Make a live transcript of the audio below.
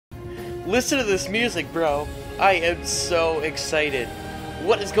Listen to this music, bro. I am so excited.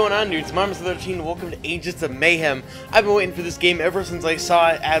 What is going on, dudes? Mama's13, welcome to Agents of Mayhem. I've been waiting for this game ever since I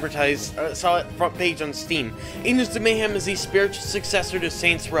saw it advertised, saw it front page on Steam. Agents of Mayhem is the spiritual successor to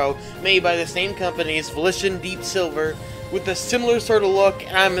Saints Row, made by the same company as Volition Deep Silver, with a similar sort of look,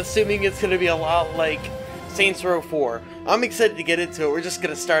 and I'm assuming it's going to be a lot like Saints Row 4. I'm excited to get into it. We're just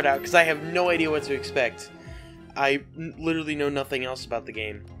going to start out, because I have no idea what to expect. I literally know nothing else about the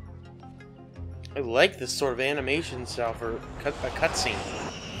game. I like this sort of animation style for a cutscene.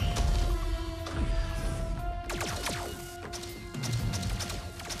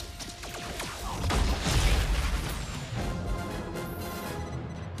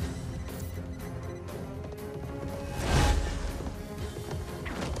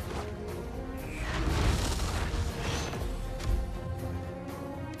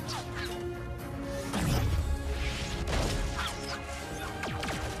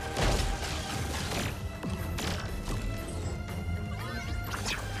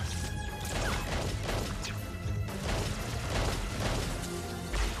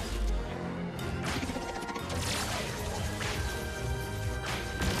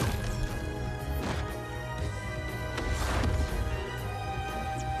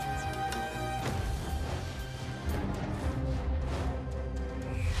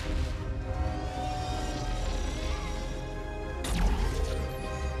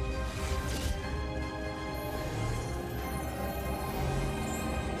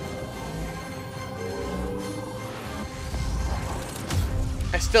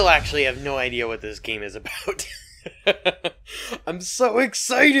 I still actually have no idea what this game is about. I'm so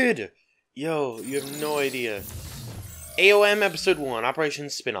excited! Yo, you have no idea. AOM Episode 1, Operation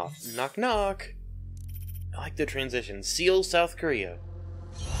Spinoff. Knock knock. I like the transition. Seoul, South Korea.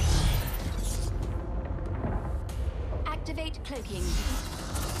 Activate cloaking.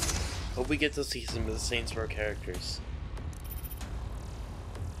 Hope we get to see some of the Saints Row characters.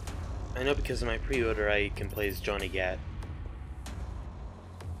 I know because of my pre-order I can play as Johnny Gat.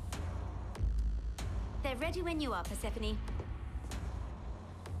 They're ready when you are, Persephone.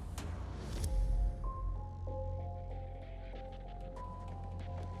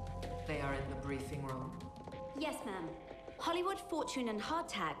 They are in the briefing room. Yes, ma'am. Hollywood, Fortune, and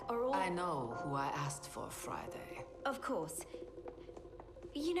Hardtack are all... I know who I asked for Friday. Of course.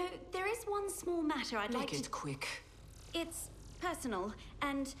 You know, there is one small matter I'd like to... Make it quick. It's personal,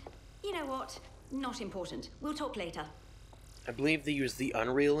 and you know what? Not important. We'll talk later. I believe they use the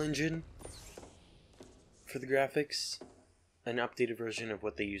Unreal Engine for the graphics. An updated version of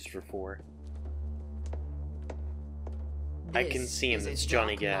what they used for 4. I can see him, it's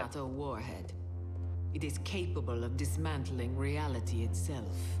Johnny Gat. Matter warhead. It is capable of dismantling reality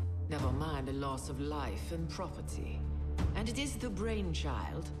itself. Never mind the loss of life and property. And it is the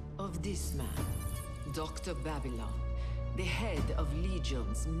brainchild of this man, Dr. Babylon, the head of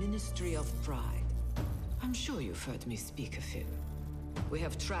Legion's Ministry of Pride. I'm sure you've heard me speak of him. We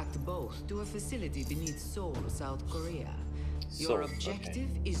have tracked both to a facility beneath Seoul, South Korea. Your objective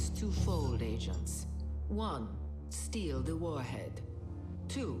is twofold, agents. 1, steal the warhead.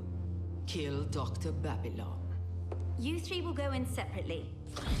 2, kill Dr. Babylon. You three will go in separately.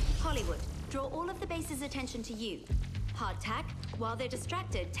 Hollywood, draw all of the base's attention to you. Hardtack, while they're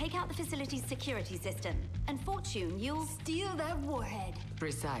distracted, take out the facility's security system. And Fortune, you'll steal that warhead.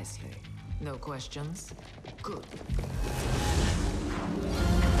 Precisely. No questions? Good.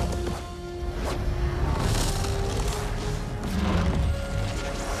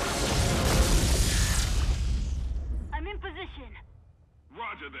 I'm in position.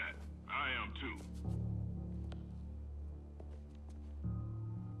 Roger that. I am too.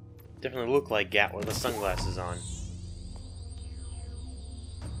 Definitely look like Gat with the sunglasses on.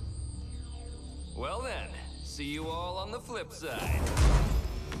 Well then, see you all on the flip side.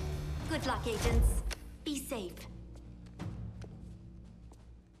 Good luck, agents. Be safe.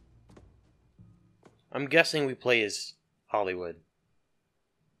 I'm guessing we play as Hollywood.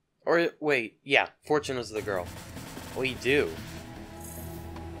 Or, wait, yeah, Fortune was the girl. We do.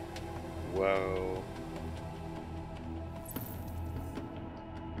 Whoa.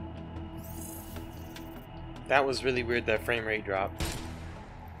 That was really weird, that frame rate drop.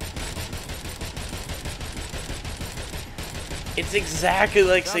 It's exactly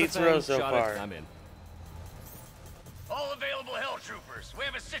like Saints Row so far. I'm in. All available Hell Troopers. We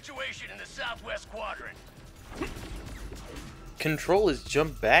have a situation in the southwest quadrant. Control is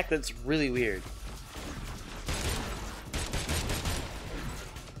jump back? That's really weird.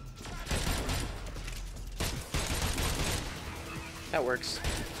 That works.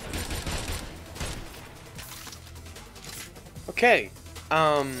 Okay.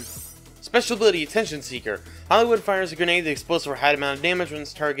 Special ability, Attention Seeker. Hollywood fires a grenade. The explosive or high amount of damage when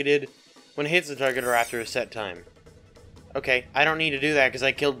it's targeted, when it hits the target or after a set time. Okay, I don't need to do that because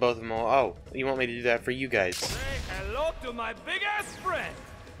I killed both of them all. Oh, you want me to do that for you guys? Say hello to my big-ass friend!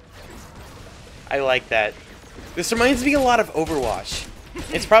 I like that. This reminds me a lot of Overwatch.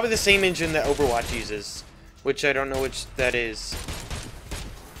 It's probably the same engine that Overwatch uses, which I don't know which that is.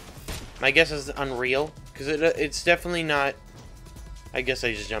 My guess is Unreal, because it's definitely not... I guess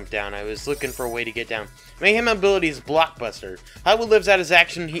I just jumped down. I was looking for a way to get down. Mayhem ability is Blockbuster. Hollywood lives out his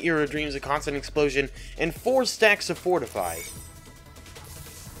action hero dreams, a constant explosion, and 4 stacks of Fortify.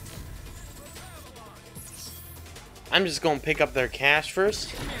 I'm just going to pick up their cash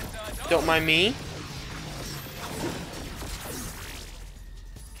first. Don't mind me.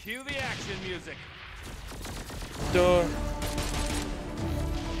 Cue the action music. Duh.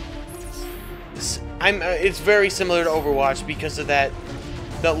 It's very similar to Overwatch because of that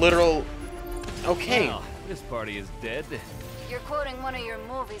literal... Okay. Well, this party is dead. You're quoting one of your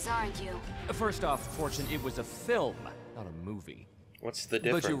movies, aren't you? First off, Fortune, it was a film, not a movie. What's the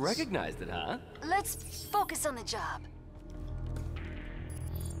difference? But you recognized it, huh? Let's focus on the job.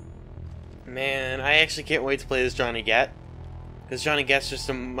 Man, I actually can't wait to play as Johnny Gat. Because Johnny Gat's just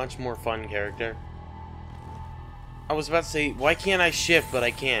a much more fun character. I was about to say, why can't I shift, but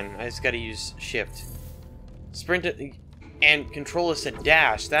I can. I just gotta use shift. Sprint it, and control is to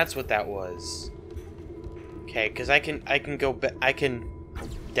dash. That's what that was. Okay, because I can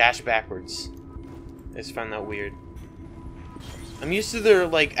dash backwards. I just found that weird. I'm used to their,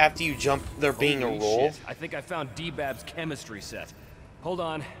 like, after you jump, there being Holy a roll. Shit. I think I found D-Bab's chemistry set. Hold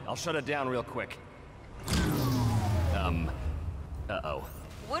on, I'll shut it down real quick. Uh-oh.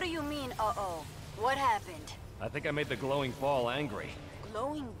 What do you mean, uh-oh? What happened? I think I made the glowing ball angry.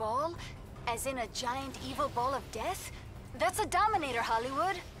 Glowing ball? As in a giant evil ball of death? That's a Dominator,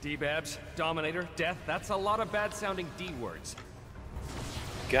 Hollywood. D-Babs, Dominator, Death, that's a lot of bad-sounding D-words.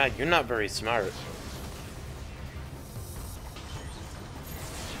 God, you're not very smart.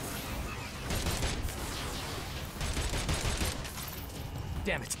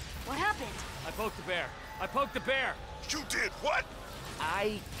 Damn it. What happened? I poked the bear. I poked the bear. You did what?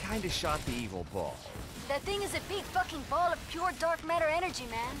 I kinda shot the evil ball. That thing is a big fucking ball of pure dark matter energy,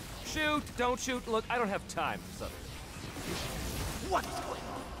 man. Shoot, don't shoot. Look, I don't have time, so... What?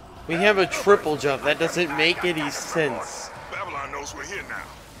 We have a triple jump. That doesn't make any sense. Babylon knows we're here now.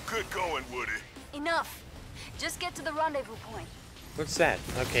 Good going, Woody. Enough. Just get to the rendezvous point. What's that?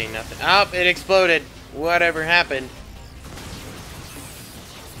 Okay, nothing. Oh, it exploded. Whatever happened.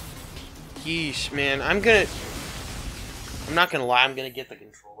 Yeesh, man. I'm not gonna lie, I'm gonna get the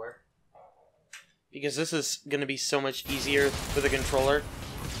controller. Because this is gonna be so much easier with the controller.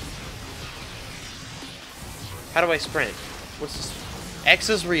 How do I sprint? What's this? X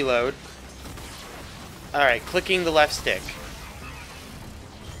is reload. Alright, clicking the left stick.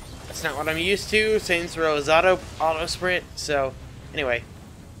 That's not what I'm used to. Saints Row is auto sprint, so anyway.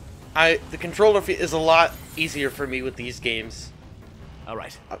 The controller is a lot easier for me with these games.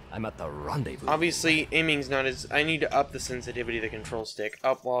 Alright, I'm at the rendezvous. Obviously, aiming's not as... I need to up the sensitivity of the control stick.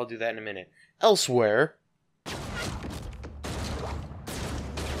 Well, I'll do that in a minute. Elsewhere...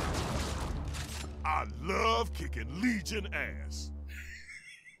 I love kicking Legion ass.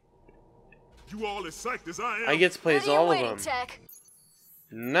 You all as psyched as I am. I get to play as What are you all of waiting, them. Tech?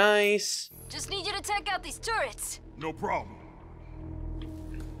 Nice. Just need you to take out these turrets. No problem.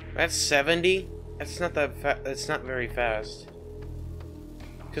 That's 70? That's not that that's not very fast.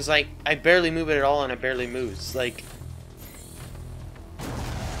 Cause like, I barely move it at all and it barely moves. Like...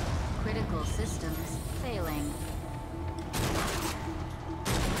 Critical systems failing.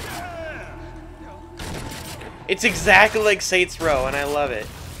 It's exactly like Saints Row and I love it.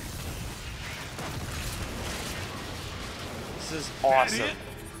 This is awesome.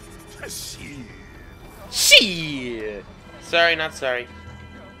 Shit. Shit! Sorry, not sorry.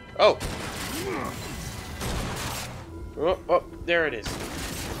 Oh! Oh, oh, there it is.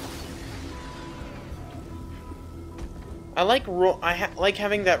 I like like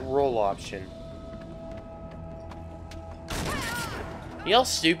having that roll option. Y'all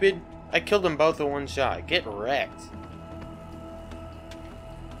stupid? I killed them both in one shot. Get wrecked.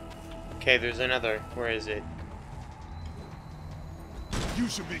 Okay, there's another. Where is it? You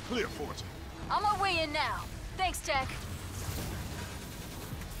should be clear, Fortune. On my way in now. Thanks, Tech.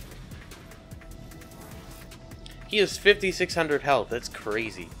 He has 5,600 health. That's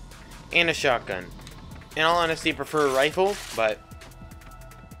crazy. And a shotgun. In all honesty, I prefer a rifle, but...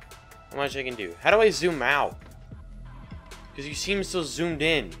 How much I can do. How do I zoom out? Because you seem so zoomed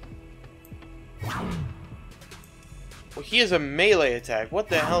in. Well, he has a melee attack. What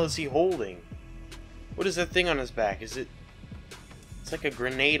the hell is he holding? What is that thing on his back? Is it... It's like a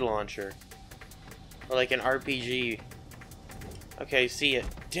grenade launcher. Or like an RPG. Okay, see it.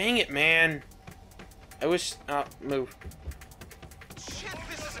 Dang it, man! I wish... Oh, move. Shit,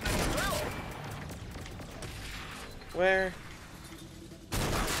 this isn't a drill. Where?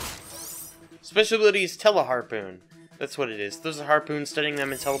 Special ability is Teleharpoon. That's what it is. Those are harpoons, studying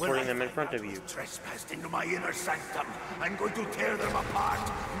them and teleporting them in front of you. Trespassed into my inner sanctum. I'm going to tear them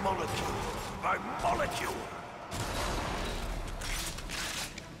apart, molecule by molecule.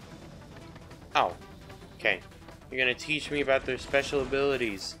 Oh. Okay. You're gonna teach me about their special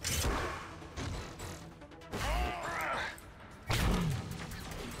abilities.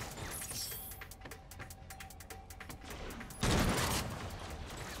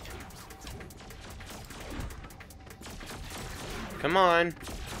 Come on.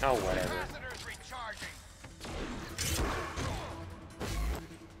 Oh, whatever.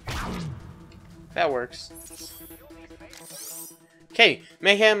 That works. Okay,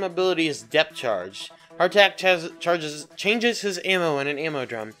 Mayhem ability is Depth Charge. Hard attack changes his ammo in an ammo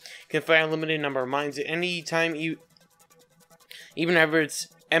drum. You can fire a limited number of mines at any time you... Even after it's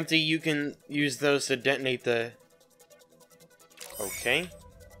empty, you can use those to detonate the... Okay.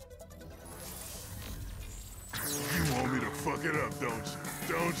 You want me to fuck it up, don't you?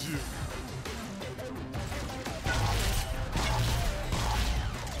 Don't you?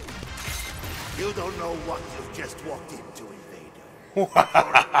 You don't know what you've just walked into, Invader. Your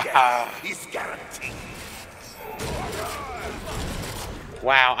death is guaranteed.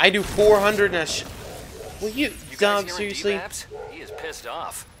 Wow, I do 400 and a Will you dog, guys seriously? He is pissed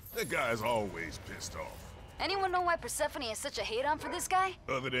off. That guy's always pissed off. Anyone know why Persephone has such a hate-on for this guy?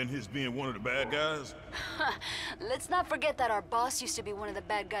 Other than his being one of the bad guys? Let's not forget that our boss used to be one of the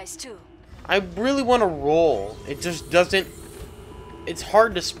bad guys, too. I really want to roll. It just doesn't... It's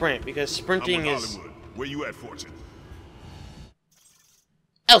hard to sprint, because sprinting I'm in is... Hollywood. Where you at, Fortune?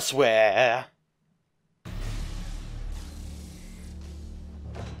 Elsewhere!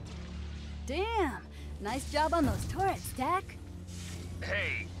 Damn! Nice job on those turrets, Dak.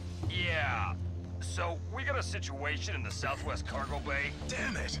 Hey, yeah. So, we got a situation in the Southwest Cargo Bay.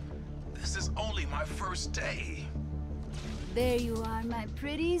 Damn it! This is only my first day. There you are, my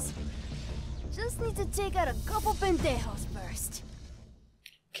pretties. Just need to take out a couple pendejos first.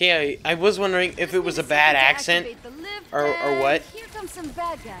 Okay, I was wondering if it was a bad accent, or what. Here come some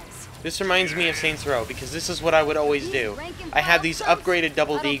bad guys. This reminds me of Saints Row, because this is what I would always do. I have these upgraded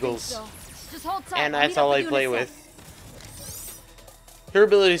double deagles, and that's all I play with. Her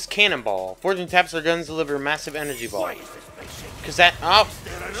ability is Cannonball. Fortune taps her guns deliver massive energy ball. Cause that... Oh!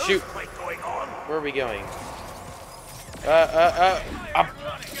 Shoot! Where are we going?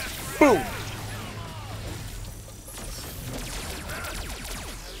 Boom!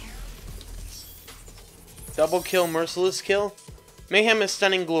 Double kill, merciless kill. Mayhem is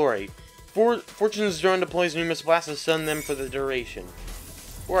stunning glory. Fortune's drone deploys numerous blasts to stun them for the duration.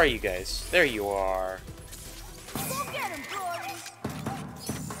 Where are you guys? There you are.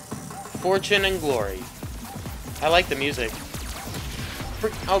 Fortune and glory. I like the music.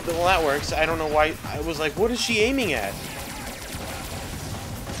 Oh, well that works. I don't know why. I was like, what is she aiming at?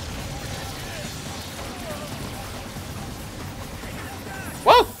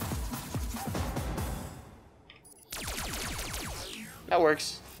 Whoa! That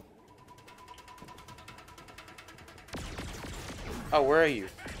works. Oh, where are you?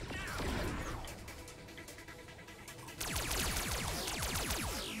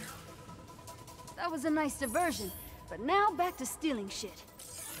 That was a nice diversion, but now back to stealing shit.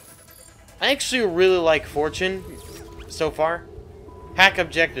 I actually really like Fortune so far. Hack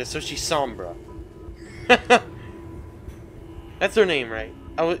objective, so she's Sombra. That's her name, right?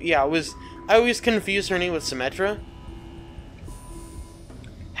 I always confused her name with Symmetra.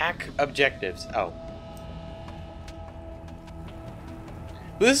 Hack objectives. Oh.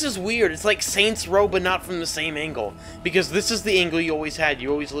 But this is weird. It's like Saints Row, but not from the same angle. Because this is the angle you always had. You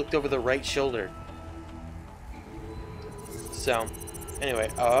always looked over the right shoulder. So,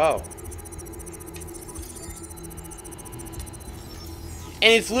 anyway. Oh.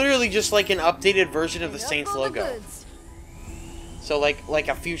 And it's literally just like an updated version of the Saints logo. So like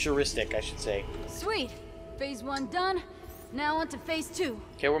a futuristic, I should say. Sweet. Phase 1 done. Now on to phase 2.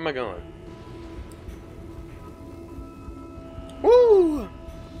 Okay, where am I going? Woo!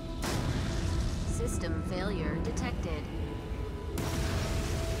 System failure detected.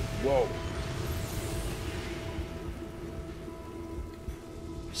 Whoa.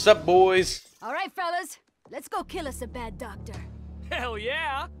 Sup, boys? All right, fellas. Let's go kill us a bad doctor. Hell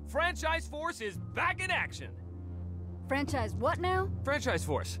yeah! Franchise Force is back in action. Franchise what now? Franchise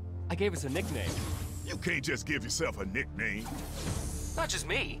Force. I gave us a nickname. You can't just give yourself a nickname. Not just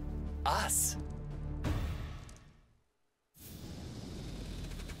me. Us.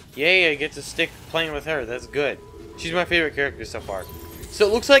 Yay, I get to stick playing with her. That's good. She's my favorite character so far. So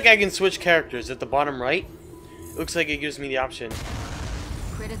it looks like I can switch characters at the bottom right. It looks like it gives me the option.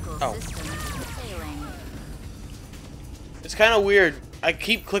 Critical system failing. It's kind of weird. I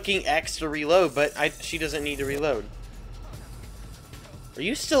keep clicking X to reload, but she doesn't need to reload. Are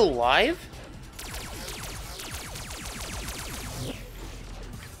you still alive?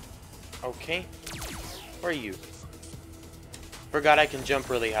 Okay. Where are you? Forgot I can jump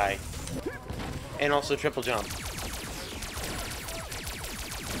really high. And also triple jump.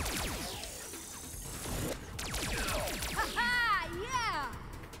 Ha yeah!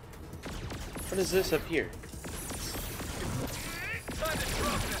 What is this up here?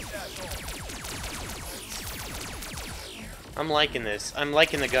 I'm liking this. I'm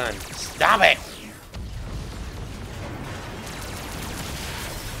liking the gun. Stop it!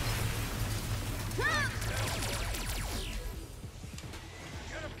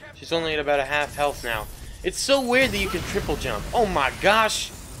 She's only at about a half health now. It's so weird that you can triple jump. Oh my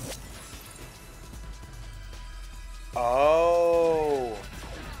gosh! Oh.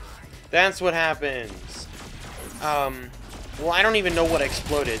 That's what happens. Well, I don't even know what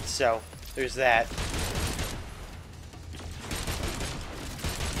exploded, so there's that.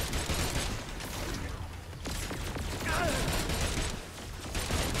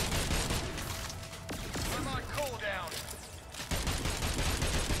 I'm on cooldown.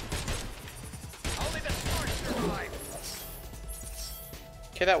 Only the smart survive.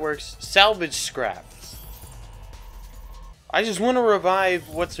 Okay, that works. Salvage scrap. I just want to revive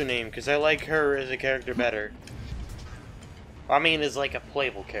what's her name because I like her as a character better. I mean, as like a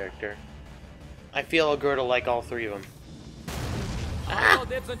playable character. I feel I'll grow to like all three of them. Oh,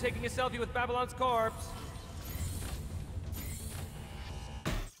 dibs on taking a selfie with Babylon's corpse.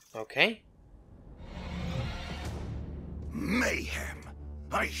 Okay. Mayhem.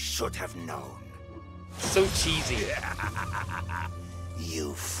 I should have known. So cheesy.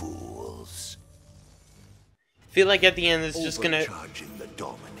 You fools. Feel like at the end it's just gonna Overcharging the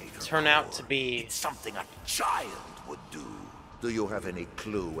Dominator turn out to power. be... It's something a child would do. Do you have any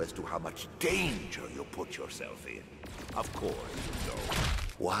clue as to how much danger you put yourself in? Of course you don't.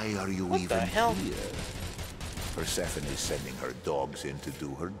 Why are you What even the hell? here? Persephone is sending her dogs in to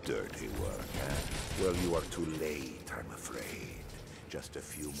do her dirty work, huh? Well, you are too late, I'm afraid. Just a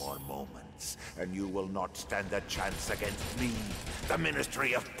few more moments, and you will not stand a chance against me, the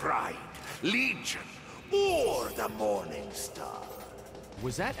Ministry of Pride, Legion, or the Morning Star.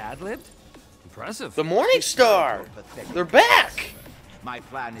 Was that ad-libbed? Impressive. The Morning Star! They're back! My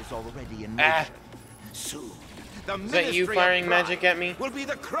plan is already in Ah. motion. Soon, the Is that you Ministry firing of magic Pride at me? will be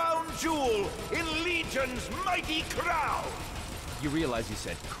the crown jewel in Legion's mighty crown. You realize you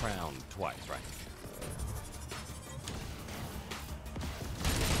said crown twice, right?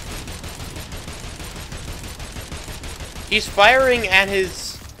 He's firing at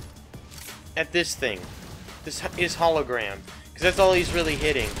this thing. His hologram. Because that's all he's really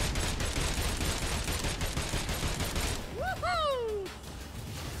hitting. Woohoo!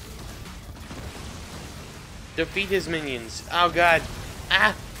 Defeat his minions. Oh god.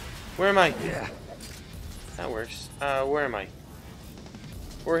 Ah! Where am I? Yeah. That works. Where am I?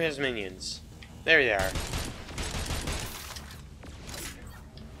 Where are his minions? There they are.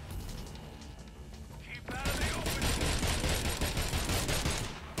 Keep out of the open.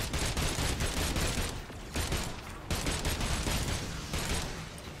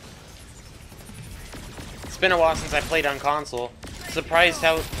 It's been a while since I played on console. Surprised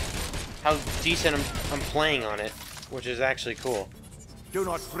how decent I'm playing on it, which is actually cool. Do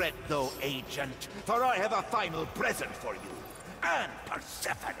not fret, though, Agent, for I have a final present for you. And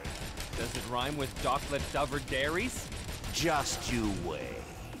Persephone. Does it rhyme with Docklet Dover Dairies? Just you wait.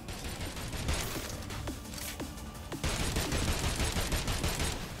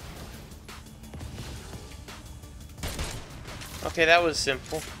 Okay, that was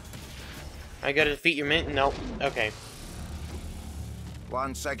simple. I gotta defeat your mint? Nope. Okay.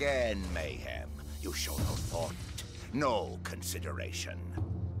 Once again, Mayhem, you show no thought, no consideration.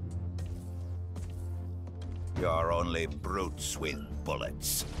 You're only brutes with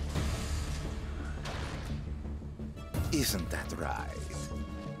bullets. Isn't that right?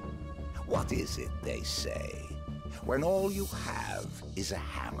 What is it they say? When all you have is a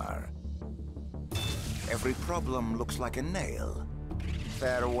hammer. Every problem looks like a nail.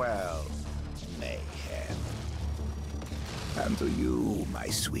 Farewell, Mayhem. And to you, my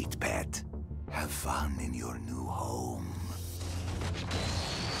sweet pet, Have fun in your new home.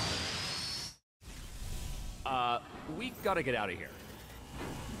 We gotta get out of here.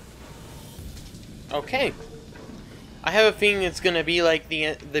 Okay. I have a feeling it's gonna be like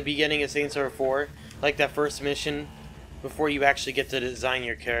the beginning of Saints Row 4, like that first mission before you actually get to design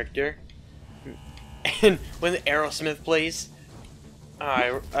your character. And when Aerosmith plays,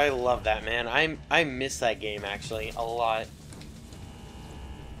 I love that, man. I miss that game actually a lot.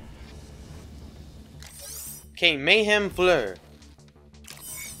 Okay, Mayhem Fleur.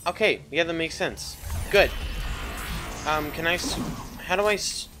 Okay, yeah, that makes sense. Good. Can I? How do I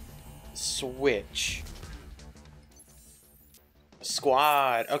switch?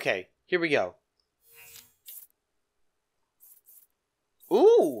 Squad. Okay, here we go.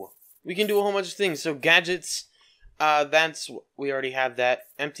 Ooh, we can do a whole bunch of things. So gadgets. We already have that.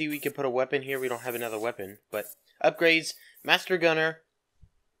 Empty. We can put a weapon here. We don't have another weapon, but upgrades. Master Gunner.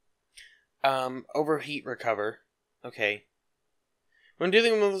 Overheat recover. Okay. When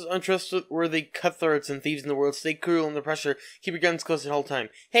dealing with those untrustworthy cutthroats and thieves in the world, stay cool under pressure. Keep your guns close the whole time.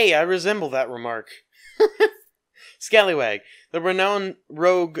 Hey, I resemble that remark. Scallywag. The renowned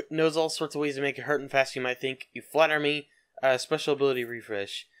rogue knows all sorts of ways to make it hurt and fast, you might think. You flatter me. Special ability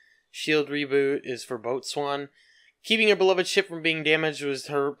refresh. Shield reboot is for Boat Swan. Keeping your beloved ship from being damaged was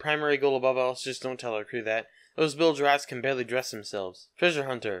her primary goal above all. Just don't tell her crew that. Those bilge rats can barely dress themselves. Treasure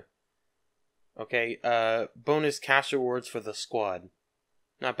Hunter. Okay, bonus cash rewards for the squad.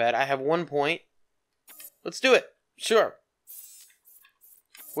 Not bad. I have 1 point. Let's do it. Sure.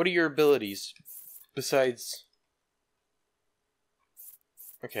 What are your abilities? Besides...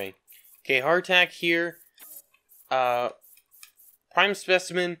 Okay. Okay, hardtack here. Prime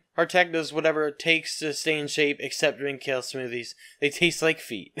Specimen. Hardtack does whatever it takes to stay in shape, except drink kale smoothies. They taste like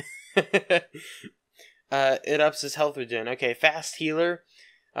feet. It ups his health regen. Okay, Fast Healer.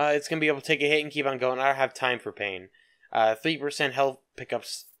 It's going to be able to take a hit and keep on going. I don't have time for pain. 3% health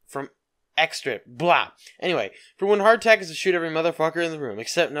pickups from extra. Blah. Anyway, for when hardtack is to shoot every motherfucker in the room,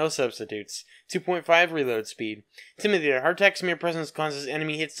 except no substitutes. 2.5 reload speed. Intimidator. Hardtack's mere presence causes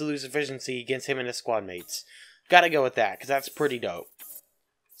enemy hits to lose efficiency against him and his squad mates. Gotta go with that, because that's pretty dope.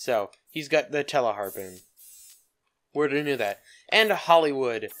 So, he's got the teleharpoon. Where'd I knew that? And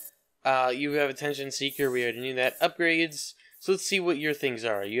Hollywood. You have Attention Seeker. We already knew that. Upgrades. So let's see what your things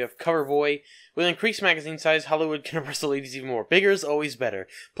are. You have Cover Boy. With increased magazine size, Hollywood can impress the ladies even more. Bigger is always better.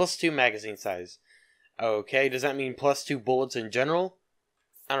 +2 magazine size. Okay, does that mean +2 bullets in general?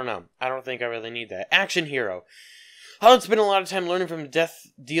 I don't know. I don't think I really need that. Action Hero. Hollywood spent a lot of time learning from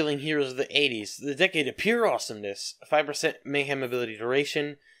death-dealing heroes of the 80s. The decade of pure awesomeness. 5% Mayhem ability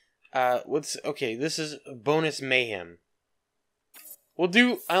duration. Okay, this is bonus Mayhem.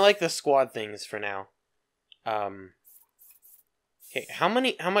 I like the squad things for now. Okay, how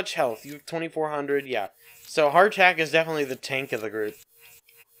much health? You have 2,400, yeah. So hardtack is definitely the tank of the group.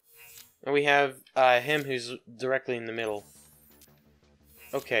 And we have him who's directly in the middle.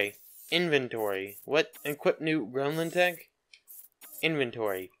 Okay, inventory. What? Equip new Gremlin tech?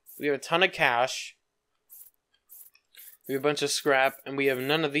 Inventory. We have a ton of cash. We have a bunch of scrap, and we have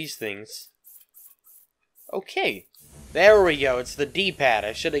none of these things. Okay, there we go. It's the D-pad.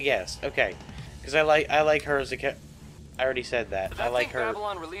 I should have guessed. Okay, because I like her as a I already said that. I like her.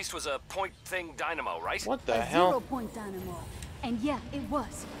 Babylon released was a point thing dynamo, right? What the A hell? 0-point dynamo. And yeah, it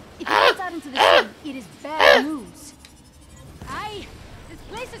was. If it gets out into the sun, it is bad news. This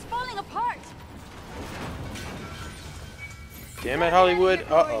place is falling apart. Damn it, Hollywood.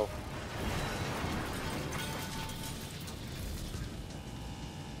 Uh-oh.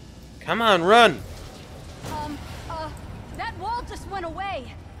 Come on, run. That wall just went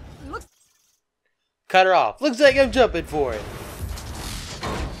away. Looks Cut her off. Looks like I'm jumping for it.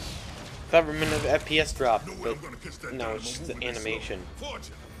 Thought for a minute of FPS drop, but no, it's just the animation.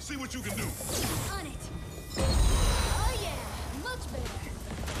 Fortune, see what you can do. on it. Oh yeah, much better.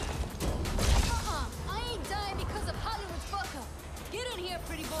 I ain't dying because of Hollywood's fuck up. Get in here,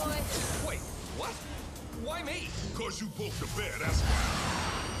 pretty boy. Wait, what? Why me? Cause you poked the bear, that's why.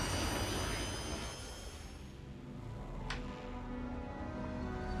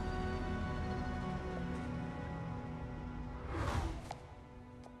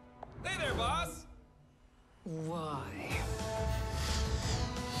 Hey there, boss. Why?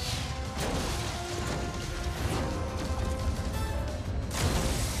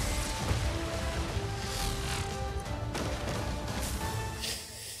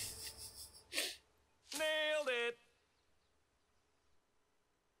 Nailed it.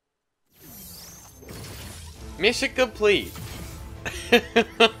 Mission complete.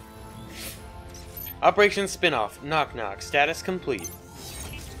 Operation Spinoff. Knock knock. Status complete.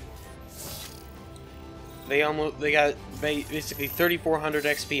 They got basically 3,400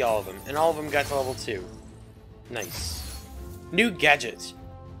 XP, all of them, and all of them got to level 2. Nice. New gadget.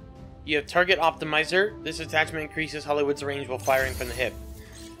 You have Target Optimizer. This attachment increases Hollywood's range while firing from the hip.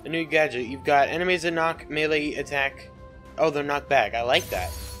 A new gadget. You've got enemies that knock melee attack. Oh, they're knocked back. I like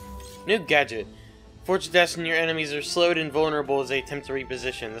that. New gadget. Fortune Dash and your enemies are slowed and vulnerable as they attempt to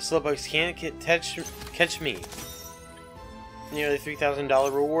reposition. The slowpokes can't catch me. Nearly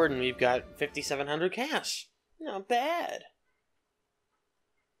 $3,000 reward, and we've got 5,700 cash. Not bad.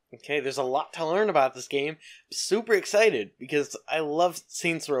 Okay, there's a lot to learn about this game. I'm super excited because I love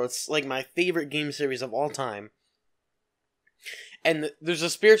Saints Row. It's like my favorite game series of all time. And there's a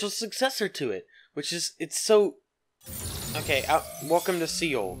spiritual successor to it, which is, it's so... Okay, welcome to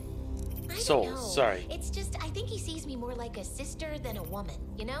Seoul. Souls, sorry. It's just, I think he sees me more like a sister than a woman,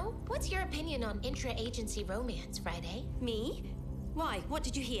 you know? What's your opinion on intra-agency romance, Friday? Me? Why? What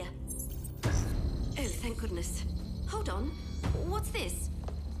did you hear? Oh, thank goodness. Hold on. What's this?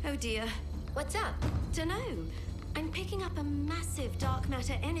 Oh dear. What's up? Dunno. I'm picking up a massive dark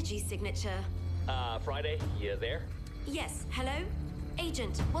matter energy signature. Friday, you there? Yes, hello?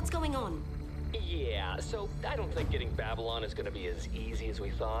 Agent, what's going on? Yeah, so I don't think getting Babylon is gonna be as easy as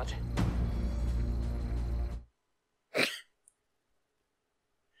we thought.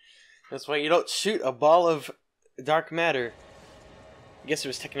 That's why you don't shoot a ball of dark matter. I guess it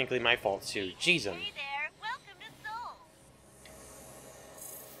was technically my fault too. Jeez. Hey there, welcome to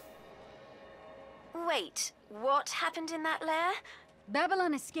Seoul. Wait, what happened in that lair?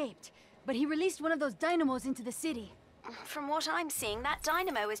 Babylon escaped, but he released one of those dynamos into the city. From what I'm seeing, that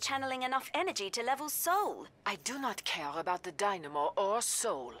dynamo is channeling enough energy to level Soul. I do not care about the dynamo or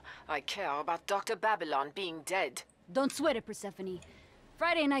soul. I care about Dr. Babylon being dead. Don't sweat it, Persephone.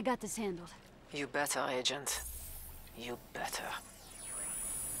 Friday and I got this handled. You better, Agent. You better.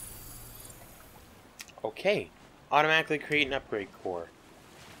 Okay. Automatically create an upgrade core.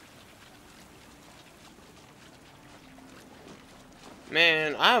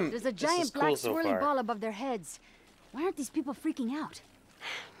 Man, There's a giant black swirly ball above their heads. Why aren't these people freaking out?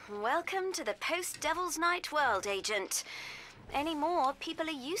 Welcome to the post-Devil's Night world, Agent. Anymore, people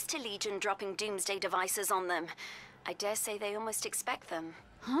are used to Legion dropping doomsday devices on them. I dare say they almost expect them.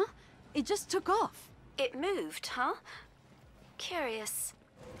 Huh? It just took off. It moved, huh? Curious.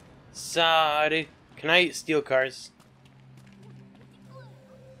 Sorry. Can I steal cars?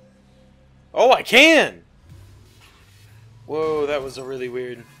 Oh, I can! Whoa, that was a really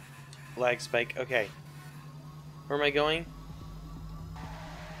weird lag spike. Okay. Where am I going?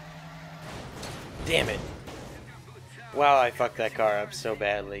 Damn it. Wow, I fucked that car up so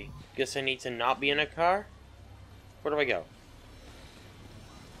badly. Guess I need to not be in a car? Where do I go?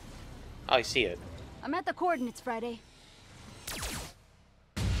 Oh, I see it. I'm at the coordinates, Friday.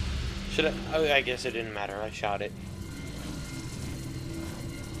 Should I? Oh, I guess it didn't matter. I shot it.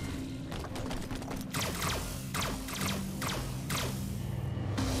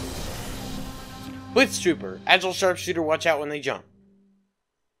 Blitz Trooper. Agile sharpshooter, watch out when they jump.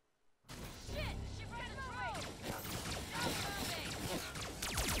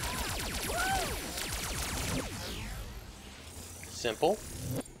 Simple.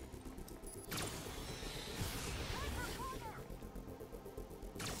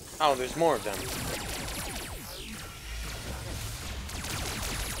 Oh, there's more of them.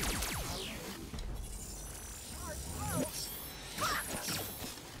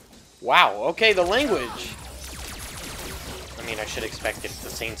 Wow, okay, the language! I mean, I should expect it. It's a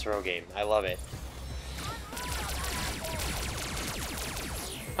Saints Row game. I love it.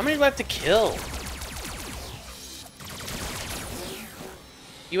 How many do I have to kill?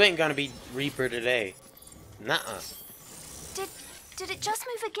 You ain't gonna be Reaper today. Nuh-uh. Did it just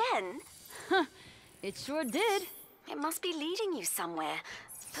move again? Huh. It sure did. It must be leading you somewhere.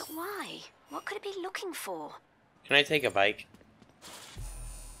 But why? What could it be looking for? Can I take a bike?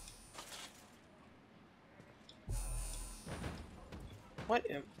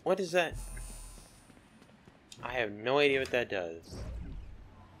 What is that? I have no idea what that does.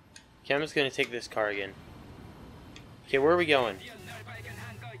 Okay, I'm just gonna take this car again. Okay, where are we going?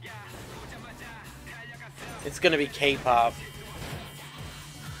 It's gonna be K-pop.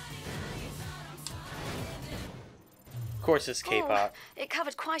 Of course it's K-pop. It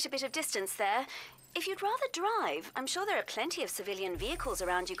covered quite a bit of distance there. If you'd rather drive, I'm sure there are plenty of civilian vehicles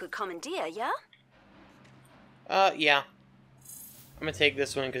around you could commandeer, yeah? Yeah. I'm gonna take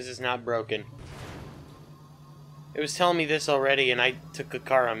this one because it's not broken. It was telling me this already and I took a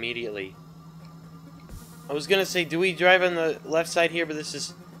car immediately. I was gonna say, do we drive on the left side here, but this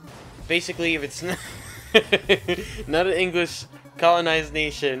is basically, if it's not, not an English Colonized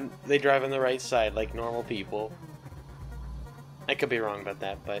nation, they drive on the right side like normal people. I could be wrong about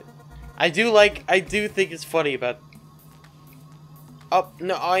that, but I do think it's funny about... Oh,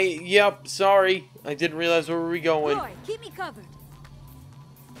 no, yep, sorry. I didn't realize where were we going. Glory, keep me covered.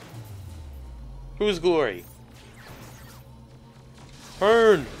 Who's Glory?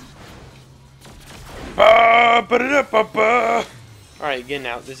 Burn! Alright, getting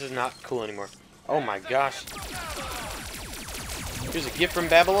out. This is not cool anymore. Oh my gosh. Here's a gift from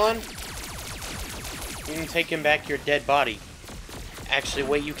Babylon. You can take him back your dead body. Actually,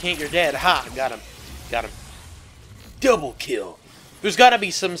 wait, you can't. You're dead. Ha! Got him. Got him. Double kill. There's gotta be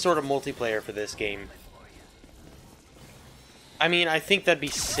some sort of multiplayer for this game. I mean, I think that'd be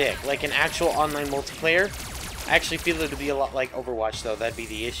sick. Like an actual online multiplayer. I actually feel it would be a lot like Overwatch, though. That'd be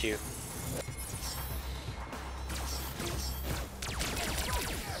the issue.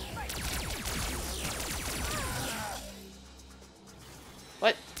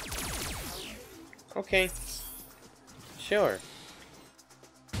 What? Okay. Sure.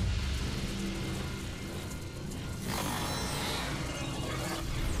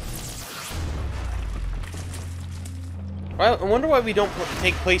 Well, I wonder why we don't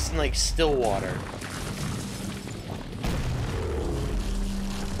take place in, like, Stillwater.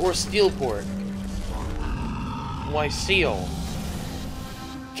 Or Steelport. Why Seal?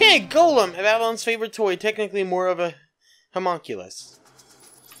 Okay, Golem! Babylon's favorite toy. Technically more of a homunculus.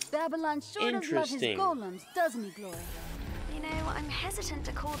 Babylon sure does love his golems, doesn't he, Glory? You know, I'm hesitant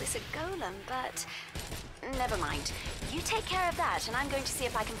to call this a golem, but never mind. You take care of that, and I'm going to see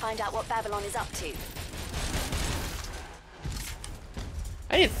if I can find out what Babylon is up to.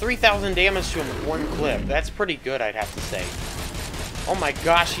 I did 3,000 damage to him with one clip. That's pretty good, I'd have to say. Oh my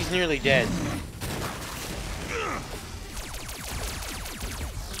gosh, he's nearly dead.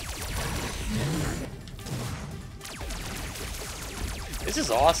 This is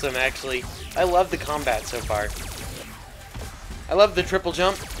awesome, actually. I love the combat so far. I love the triple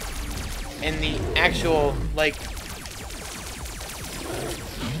jump and the actual, like...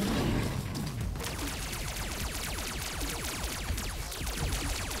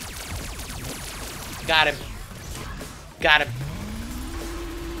 Got him. Got him.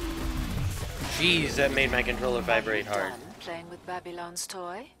 Jeez, that made my controller vibrate hard. Playing with Babylon's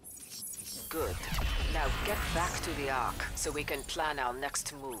toy? Good. Now get back to the Ark so we can plan our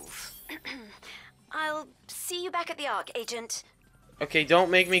next move. I'll see you back at the Ark, Agent. Okay,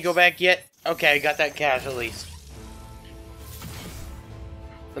 don't make me go back yet. Okay, I got that cash at least.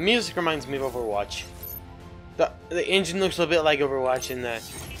 The music reminds me of Overwatch. The engine looks a bit like Overwatch in the...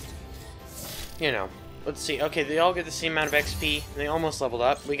 You know. Let's see. Okay, they all get the same amount of XP. They almost leveled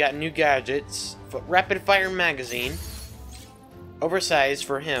up. We got new gadgets. Rapid fire magazine. Oversized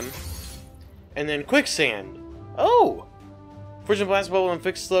for him. And then quicksand. Oh! Fortune blast bubble and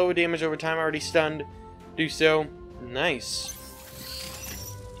fixed slow damage over time. Already stunned. Do so. Nice.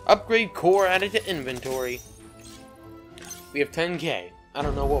 Upgrade core added to inventory. We have 10k. I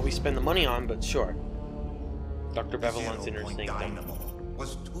don't know what we spend the money on, but sure. Dr. Babylon's inner sanctum.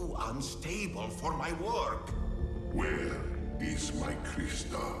 Was too unstable for my work. Where is my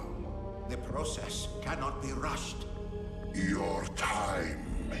crystal? The process cannot be rushed. Your time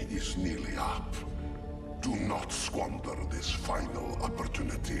is nearly up. Do not squander this final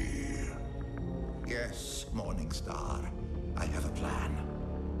opportunity. Yes, Morningstar. I have a plan.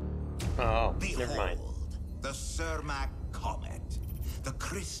 Oh, Behold, never mind. The Cermak Comet. The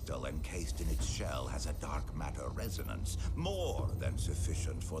crystal encased in its shell has a dark matter resonance, more than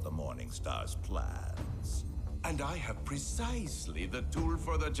sufficient for the Morningstar's plans. And I have precisely the tool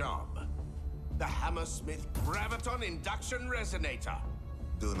for the job. The Hammersmith Graviton Induction Resonator.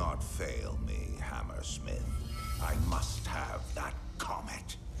 Do not fail me, Hammersmith. I must have that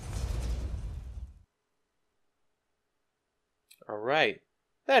comet. Alright.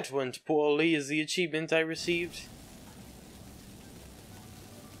 That went poorly as the achievement I received.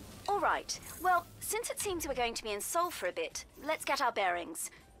 Alright, well, since it seems we're going to be in Seoul for a bit, let's get our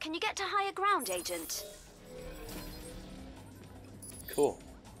bearings. Can you get to higher ground, Agent? Cool.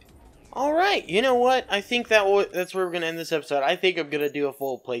 Alright, you know what? I think that's where we're going to end this episode. I think I'm going to do a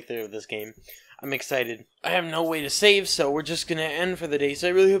full playthrough of this game. I'm excited. I have no way to save, so we're just going to end for the day. So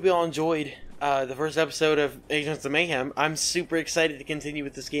I really hope you all enjoyed the first episode of Agents of Mayhem. I'm super excited to continue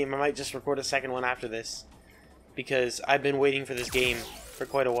with this game. I might just record a second one after this, because I've been waiting for this game for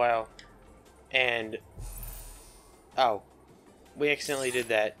quite a while. And... oh. We accidentally did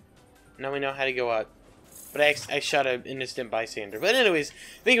that. Now we know how to go up. But I shot an innocent bystander. But anyways,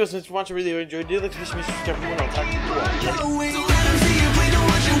 thank you so much for watching. I really enjoyed it. Do like to subscribe, and I'll talk to you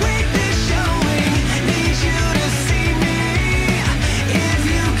all.